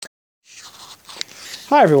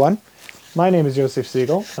Hi everyone, my name is Yosef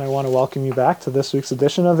Siegel, and I want to welcome you back to this week's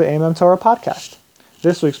edition of the Torah podcast.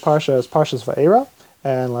 This week's Parsha is Parshas Vaeira,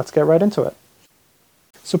 and let's get right into it.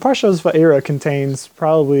 So Parshas Vaeira contains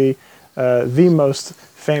probably the most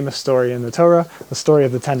famous story in the Torah, the story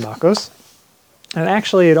of the 10 makkos. And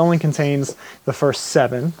actually it only contains the first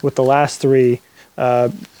 7, with the last 3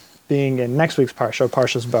 being in next week's Parsha,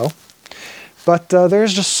 Parshas Bo. But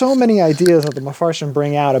there's just so many ideas that the Mefarshim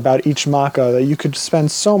bring out about each makkah that you could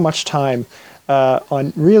spend so much time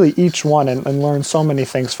on really each one and learn so many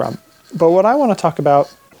things from. But what I want to talk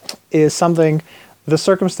about is the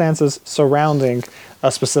circumstances surrounding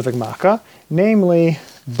a specific makkah, namely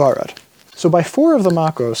Barad. So by 4 of the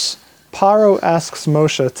makkos, Paroh asks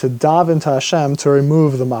Moshe to daven to Hashem to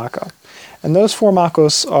remove the makkah. And those 4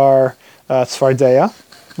 makkos are Tzvardeya,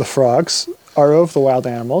 the frogs, Arov, the wild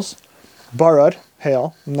animals, Barad,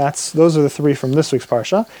 hail, and those are the 3 from this week's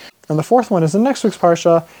Parsha. And the 4th one is in next week's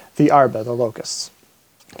Parsha, the Arba, the locusts.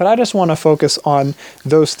 But I just want to focus on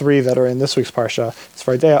those 3 that are in this week's Parsha,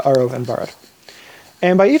 Tzvardeya, Arov, and Barad.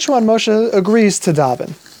 And by each one, Moshe agrees to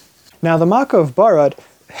daven. Now the makkah of Barad,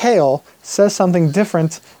 hail, says something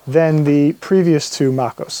different than the previous 2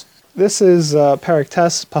 makkos. This is Perek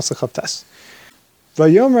Tes, Pasuk Tes.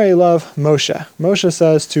 Vayomrei love Moshe. Moshe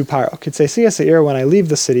says to Paroh, Kitzei Seir, when I leave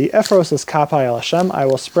the city, Ephros es kapai el Hashem, I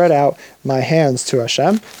will spread out my hands to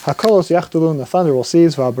Hashem. Hakolos yachtulun, the thunder will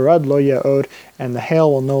cease, v'abarad lo ye'od, and the hail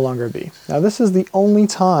will no longer be. Now this is the only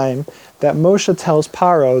time that Moshe tells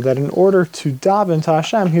Paroh that in order to daven to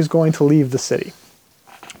Hashem, he's going to leave the city.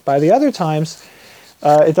 By the other times,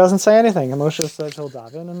 it doesn't say anything, and Moshe says he'll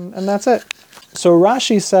daven, and that's it. So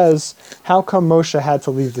Rashi says, how come Moshe had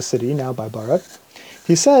to leave the city, now by Barad?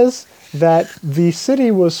 He says that the city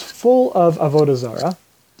was full of avodah zarah,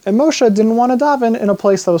 and Moshe didn't want to daven in a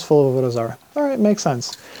place that was full of avodah zarah. All right, makes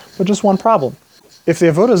sense. But just one problem. If the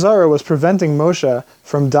avodah zarah was preventing Moshe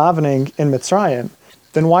from davening in Mitzrayim,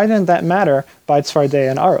 then why didn't that matter by Tzvardeya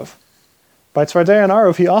and Arov? By Tzvardeya and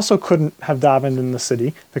Arov, he also couldn't have davened in the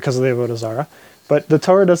city because of the avodah zarah, but the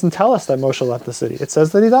Torah doesn't tell us that Moshe left the city. It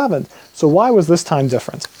says that he davened. So why was this time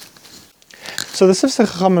different? So the Sifsei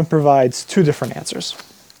Chachamim provides 2 different answers.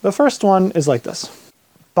 The first one is like this.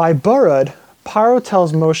 By Barad, Paroh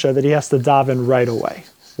tells Moshe that he has to daven right away.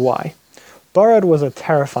 Why? Barad was a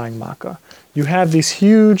terrifying makkah. You have these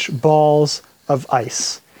huge balls of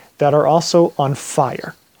ice that are also on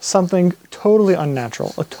fire. Something totally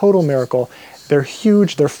unnatural, a total miracle. They're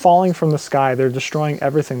huge, they're falling from the sky, they're destroying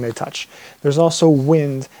everything they touch. There's also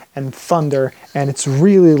wind and thunder, and it's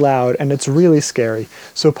really loud, and it's really scary.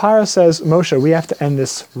 So Paroh says, Moshe, we have to end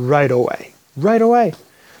this right away. Right away.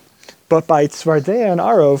 But by Tzvardeya and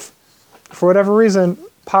Arov, for whatever reason,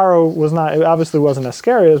 Paroh obviously wasn't as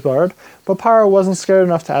scary as Barad, but Paroh wasn't scared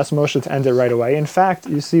enough to ask Moshe to end it right away. In fact,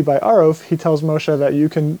 you see by Arov, he tells Moshe that you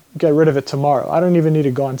can get rid of it tomorrow. I don't even need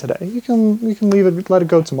it gone today. You can leave it, let it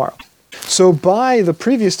go tomorrow. So by the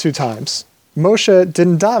previous 2 times, Moshe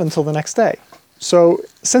didn't daven until the next day. So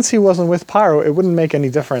since he wasn't with Paroh, it wouldn't make any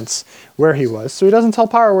difference where he was. So he doesn't tell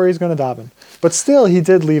Paroh where he's going to daven. But still, he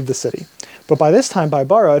did leave the city. But by this time, by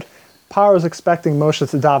Barad, Paroh is expecting Moshe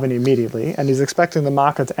to daven immediately, and he's expecting the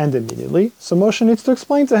makkah to end immediately. So Moshe needs to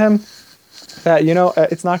explain to him that,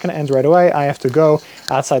 it's not going to end right away. I have to go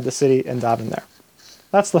outside the city and daven there.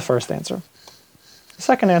 That's the first answer. The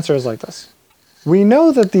second answer is like this. We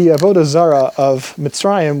know that the avodah zarah of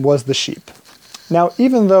Mitzrayim was the sheep. Now,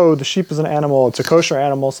 even though the sheep is an animal, it's a kosher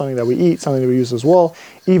animal, something that we eat, something that we use as wool,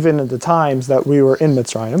 even at the times that we were in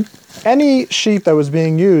Mitzrayim, any sheep that was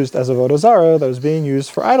being used as avodah zarah, that was being used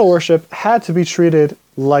for idol worship, had to be treated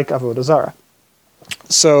like avodah zarah.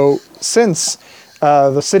 So, since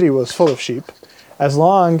the city was full of sheep, as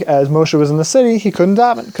long as Moshe was in the city, he couldn't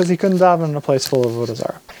daven, because he couldn't daven in a place full of avodah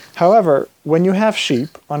zarah. However, when you have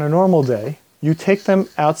sheep on a normal day, you take them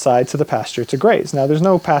outside to the pasture to graze. Now, there's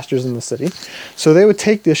no pastures in the city, so they would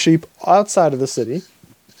take the sheep outside of the city,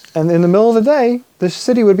 and in the middle of the day, the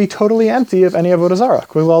city would be totally empty of any avodah zarah,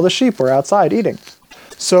 because all the sheep were outside eating.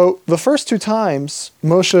 So the first 2 times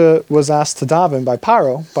Moshe was asked to daven by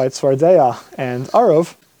Paroh, by Tzvardeya and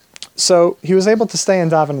Arov, so he was able to stay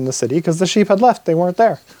and daven in the city, because the sheep had left, they weren't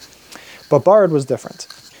there. But Barad was different.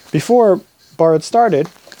 Before Barad started,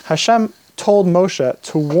 Hashem told Moshe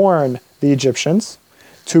to warn the Egyptians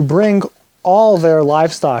to bring all their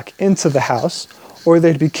livestock into the house, or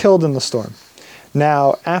they'd be killed in the storm.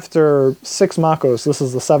 Now, after 6 makkos, this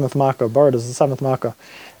is the 7th makkah, Barad is the 7th makkah.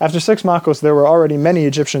 After 6 makkos, there were already many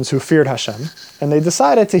Egyptians who feared Hashem, and they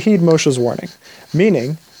decided to heed Moshe's warning,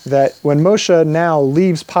 meaning that when Moshe now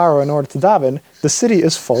leaves Paroh in order to daven, the city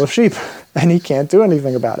is full of sheep, and he can't do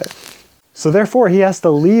anything about it. So therefore, he has to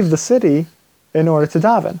leave the city in order to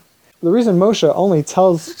daven. The reason Moshe only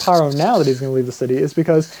tells Paroh now that he's going to leave the city is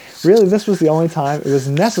because really this was the only time it was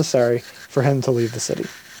necessary for him to leave the city.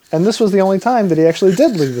 And this was the only time that he actually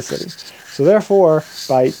did leave the city. So therefore,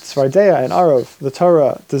 by Tzvardeya and Arov, the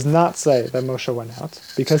Torah does not say that Moshe went out,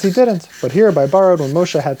 because he didn't. But here by Barad, when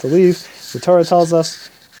Moshe had to leave, the Torah tells us,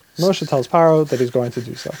 Moshe tells Paroh that he's going to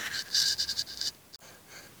do so.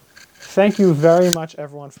 Thank you very much,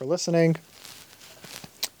 everyone, for listening.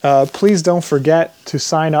 Please don't forget to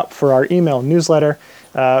sign up for our email newsletter.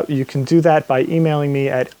 You can do that by emailing me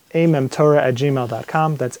at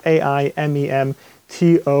amemtorah@gmail.com. That's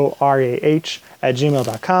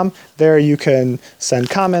AIMEMTORAH@gmail.com. There you can send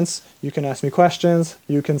comments, you can ask me questions,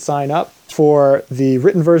 you can sign up for the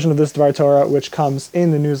written version of this Dvar Torah, which comes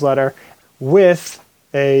in the newsletter with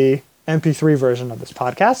a MP3 version of this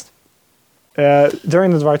podcast.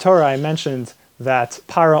 During the Dvar Torah, I mentioned that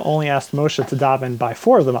Paroh only asked Moshe to daven by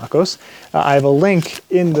 4 of the makkos. I have a link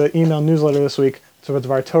in the email newsletter this week to a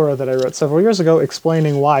Dvar Torah that I wrote several years ago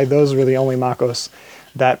explaining why those were the only makkos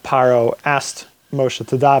that Paroh asked Moshe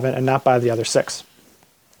to daven and not by the other 6.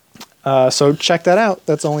 So check that out.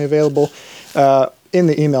 That's only available in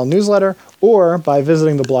the email newsletter or by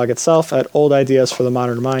visiting the blog itself at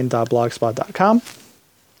oldideasforthemodernmind.blogspot.com.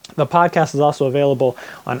 The podcast is also available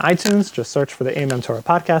on iTunes. Just search for the Amen Torah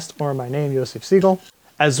podcast or my name, Yosef Siegel,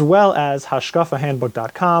 as well as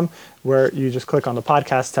hashkafahandbook.com, where you just click on the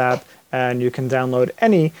podcast tab and you can download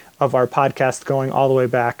any of our podcasts going all the way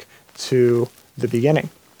back to the beginning.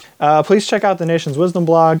 Please check out the Nation's Wisdom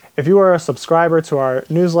blog. If you are a subscriber to our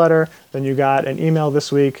newsletter, then you got an email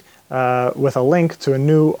this week with a link to a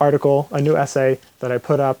new article, a new essay that I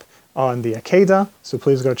put up on the Akedah. So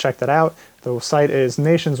please go check that out. The site is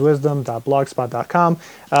nationswisdom.blogspot.com.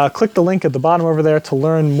 Click the link at the bottom over there to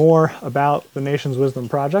learn more about the Nation's Wisdom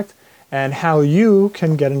Project and how you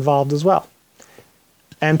can get involved as well.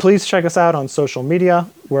 And please check us out on social media.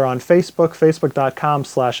 We're on Facebook,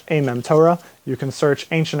 facebook.com/amemtorah. You can search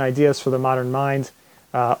Ancient Ideas for the Modern Mind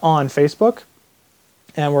on Facebook.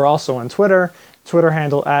 And we're also on Twitter, Twitter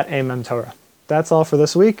handle @amemtorah. That's all for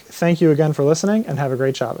this week. Thank you again for listening and have a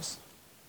great Shabbos.